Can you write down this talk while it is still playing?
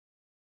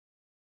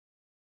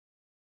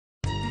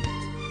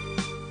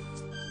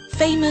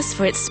Famous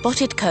for its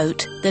spotted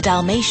coat, the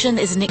Dalmatian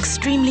is an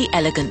extremely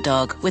elegant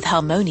dog with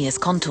harmonious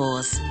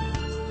contours.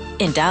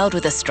 Endowed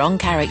with a strong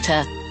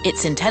character,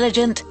 it's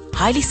intelligent,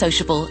 highly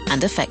sociable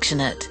and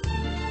affectionate.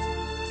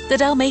 The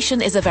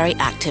Dalmatian is a very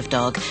active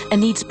dog and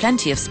needs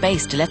plenty of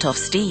space to let off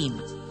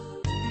steam.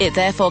 It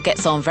therefore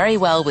gets on very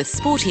well with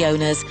sporty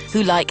owners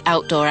who like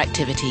outdoor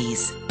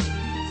activities.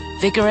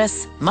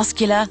 Vigorous,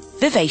 muscular,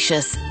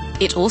 vivacious,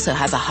 it also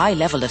has a high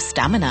level of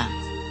stamina.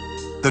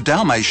 The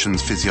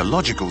Dalmatian's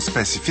physiological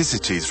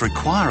specificities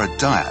require a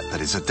diet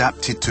that is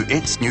adapted to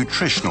its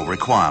nutritional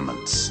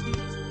requirements.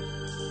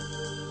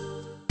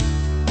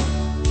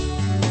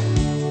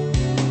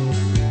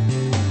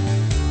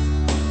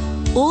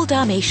 All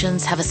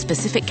Dalmatians have a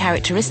specific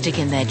characteristic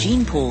in their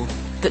gene pool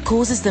that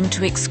causes them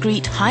to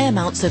excrete high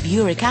amounts of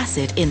uric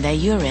acid in their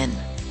urine.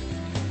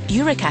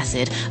 Uric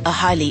acid, a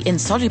highly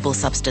insoluble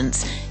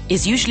substance,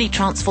 is usually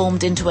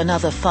transformed into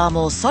another far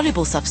more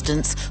soluble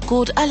substance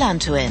called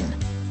allantoin.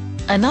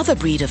 Another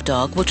breed of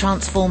dog will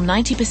transform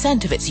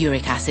 90% of its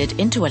uric acid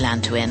into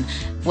allantoin,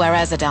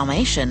 whereas a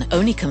Dalmatian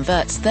only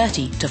converts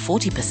 30 to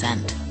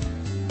 40%.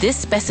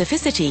 This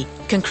specificity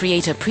can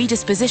create a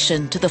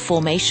predisposition to the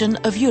formation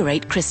of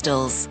urate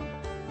crystals.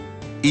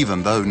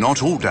 Even though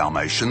not all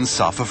Dalmatians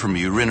suffer from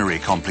urinary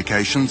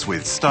complications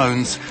with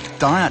stones,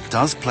 diet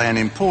does play an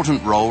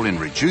important role in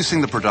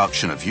reducing the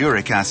production of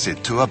uric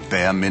acid to a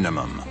bare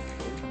minimum.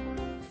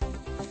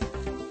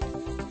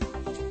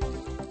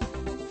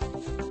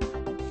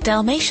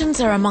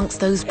 Dalmatians are amongst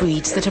those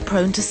breeds that are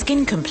prone to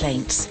skin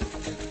complaints.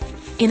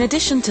 In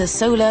addition to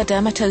solar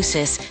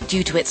dermatosis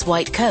due to its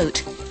white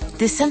coat,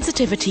 this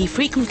sensitivity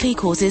frequently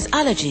causes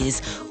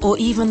allergies or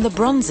even the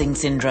bronzing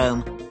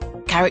syndrome,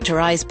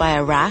 characterized by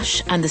a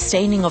rash and the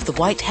staining of the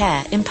white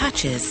hair in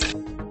patches.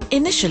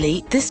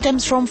 Initially, this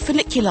stems from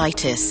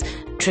folliculitis,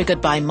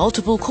 triggered by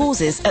multiple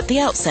causes at the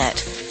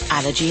outset: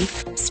 allergy,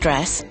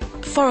 stress,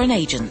 foreign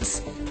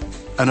agents.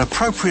 An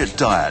appropriate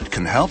diet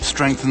can help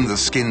strengthen the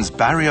skin's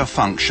barrier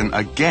function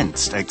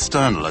against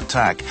external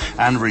attack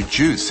and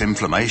reduce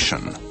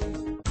inflammation.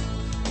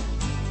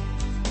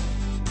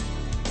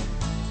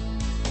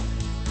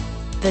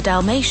 The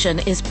Dalmatian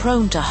is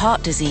prone to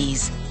heart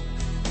disease.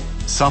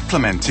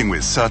 Supplementing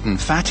with certain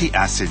fatty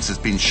acids has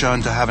been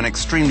shown to have an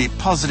extremely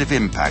positive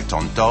impact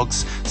on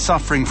dogs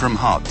suffering from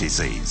heart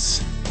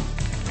disease.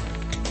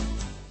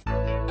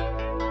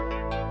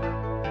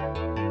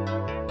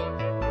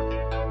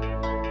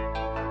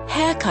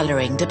 Hair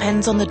colouring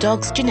depends on the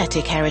dog's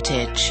genetic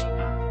heritage.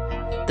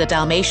 The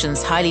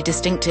Dalmatian's highly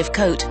distinctive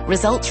coat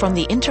results from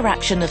the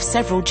interaction of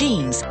several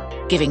genes,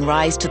 giving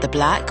rise to the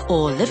black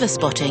or liver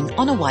spotting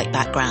on a white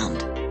background.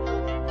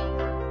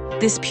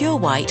 This pure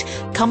white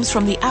comes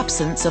from the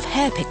absence of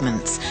hair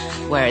pigments,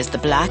 whereas the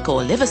black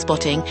or liver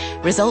spotting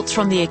results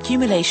from the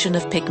accumulation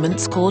of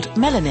pigments called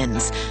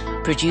melanins,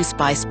 produced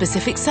by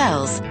specific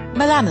cells,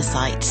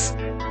 melanocytes.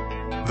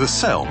 The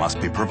cell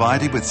must be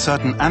provided with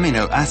certain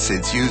amino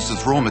acids used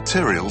as raw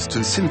materials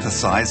to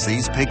synthesize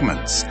these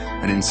pigments.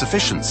 An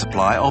insufficient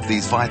supply of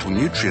these vital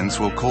nutrients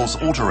will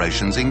cause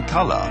alterations in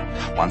color.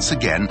 Once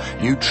again,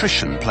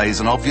 nutrition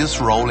plays an obvious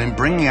role in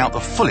bringing out the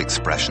full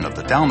expression of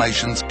the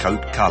Dalmatian's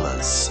coat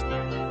colors.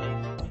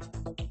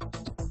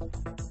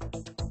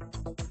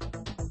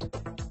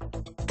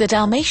 The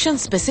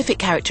Dalmatian's specific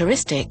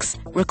characteristics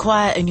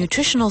require a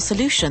nutritional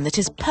solution that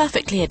is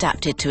perfectly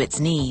adapted to its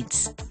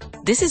needs.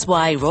 This is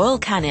why Royal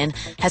Canin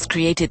has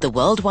created the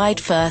worldwide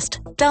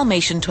first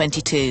Dalmatian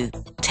 22,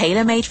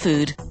 tailor-made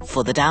food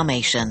for the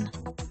Dalmatian.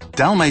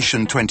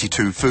 Dalmatian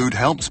 22 food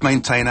helps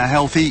maintain a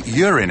healthy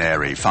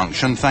urinary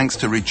function thanks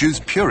to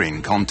reduced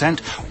purine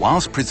content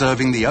whilst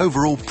preserving the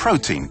overall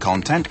protein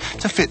content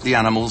to fit the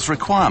animal's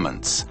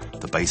requirements.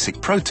 The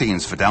basic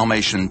proteins for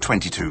Dalmatian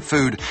 22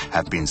 food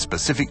have been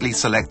specifically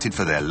selected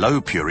for their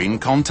low purine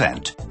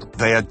content.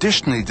 They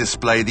additionally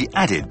display the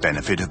added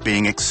benefit of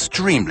being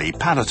extremely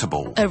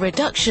palatable. A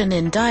reduction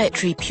in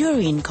dietary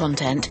purine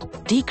content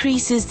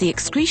decreases the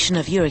excretion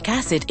of uric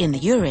acid in the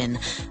urine,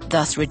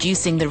 thus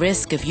reducing the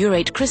risk of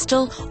urate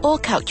crystal or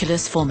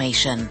calculus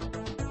formation.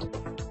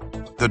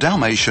 The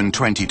Dalmatian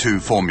 22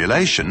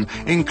 formulation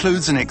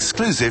includes an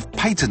exclusive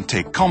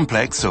patented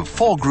complex of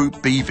 4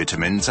 group B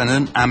vitamins and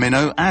an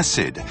amino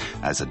acid.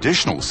 As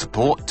additional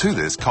support to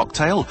this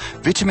cocktail,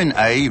 vitamin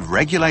A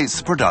regulates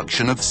the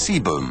production of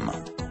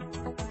sebum.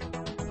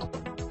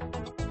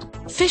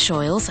 Fish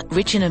oils,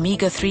 rich in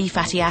omega-3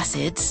 fatty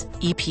acids,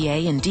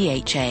 EPA and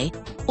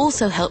DHA,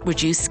 also help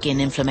reduce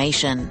skin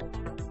inflammation.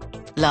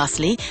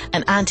 Lastly,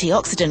 an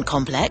antioxidant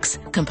complex,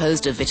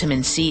 composed of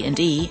vitamin C and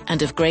E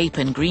and of grape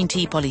and green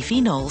tea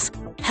polyphenols,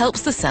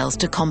 helps the cells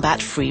to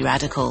combat free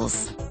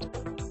radicals.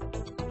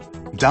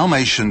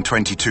 Dalmatian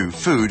 22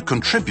 food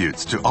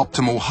contributes to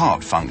optimal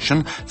heart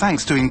function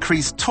thanks to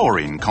increased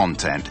taurine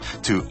content,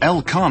 to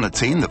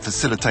L-carnitine that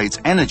facilitates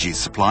energy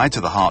supply to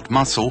the heart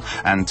muscle,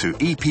 and to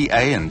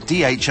EPA and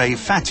DHA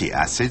fatty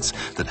acids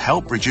that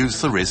help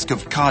reduce the risk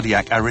of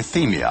cardiac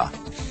arrhythmia.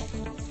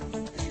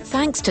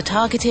 Thanks to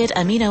targeted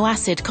amino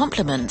acid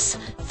complements,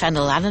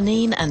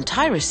 phenylalanine and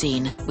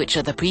tyrosine, which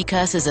are the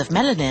precursors of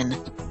melanin,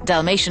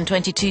 Dalmatian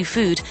 22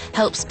 food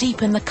helps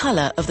deepen the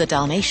colour of the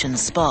Dalmatian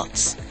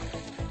spots.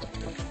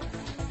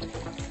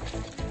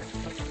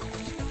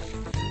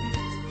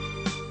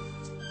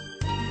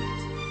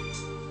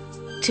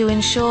 To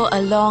ensure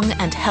a long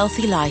and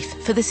healthy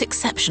life for this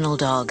exceptional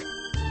dog,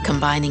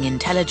 combining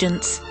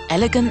intelligence,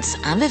 elegance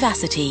and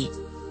vivacity,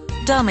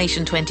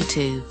 Dalmatian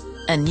 22,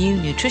 a new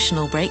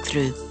nutritional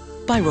breakthrough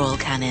by Royal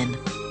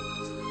Canin.